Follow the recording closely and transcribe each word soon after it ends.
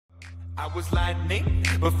I was lightning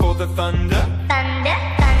before the thunder. Thunder.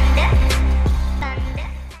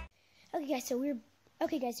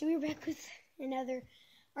 Okay, guys, so we're back with another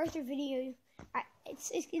Arthur video.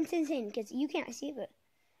 It's insane because you can't see it, but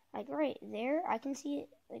like right there, I can see it.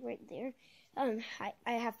 Like right there.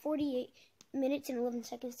 I have 48 minutes and 11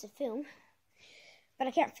 seconds to film, but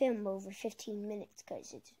I can't film over 15 minutes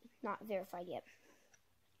because it's not verified yet.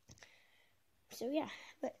 So yeah,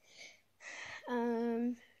 but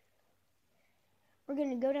we're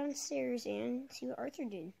gonna go downstairs and see what Arthur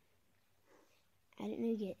did. I didn't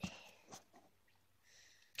know yet.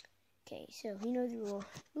 Okay, so you know the rule.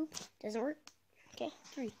 Oop, doesn't work. Okay,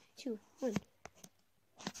 3, 2, 1.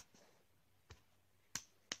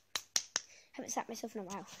 Haven't stopped myself in a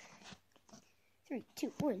while. 3,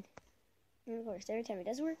 2, 1. And of course, every time it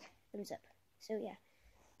does work, thumbs up. So yeah.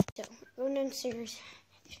 So going downstairs,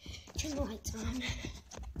 turn the lights on.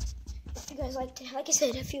 If you guys like I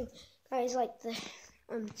said, if you guys like the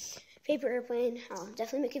paper airplane, I'll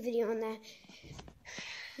definitely make a video on that.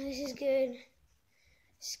 This is good.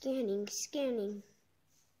 Scanning.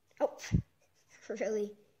 Oh,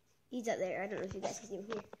 really? He's up there. I don't know if you guys can see him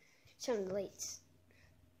here. Showing the lights.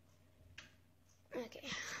 Okay.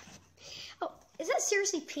 Oh, is that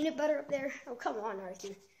seriously peanut butter up there? Oh, come on,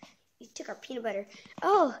 Arthur. You took our peanut butter.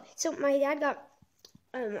 Oh, so my dad got,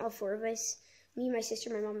 all 4 of us, me, my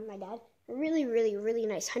sister, my mom, and my dad, really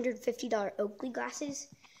nice $150 Oakley glasses.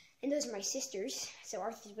 And those are my sister's, so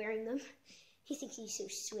Arthur's wearing them. He thinks he's so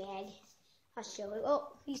swag. I'll show him.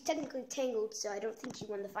 Oh, he's technically tangled, so I don't think he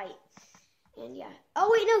won the fight. And yeah. Oh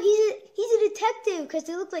wait, no, he's a detective because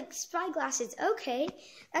they look like spy glasses. Okay,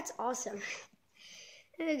 that's awesome.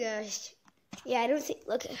 Oh gosh. Yeah, I don't think.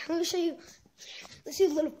 Look, let me show you. Let's do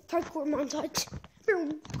a little parkour montage.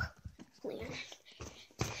 Boom.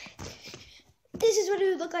 This is what it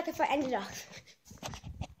would look like if I ended up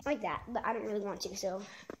like that, but I don't really want to. So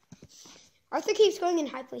Arthur keeps going in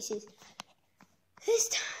high places. This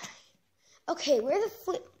time. Okay, where the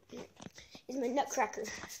flip is my nutcracker?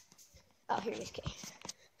 Oh, here it is. Okay.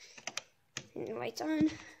 And the lights on.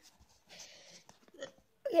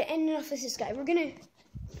 Okay, ending off with this guy. We're gonna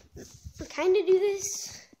kind of do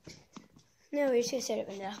this. No, we're just gonna set it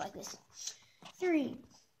enough like this. 3,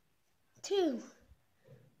 2,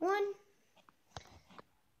 1.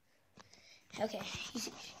 Okay,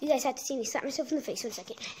 you guys have to see me slap myself in the face. 1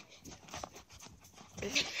 second.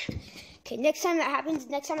 Okay, next time that happens,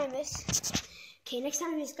 next time I miss. Okay, next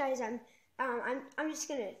time I miss, guys, I'm just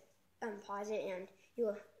gonna pause it and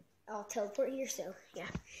I'll teleport here. So yeah,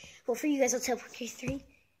 well for you guys, I'll teleport here. 3,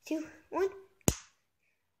 2, 1.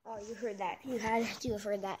 Oh, you heard that? You had to have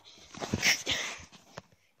heard that.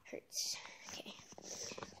 Hurts. Okay,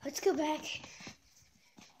 let's go back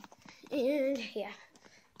and yeah,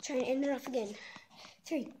 try and end it off again.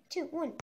 3, 2, 1.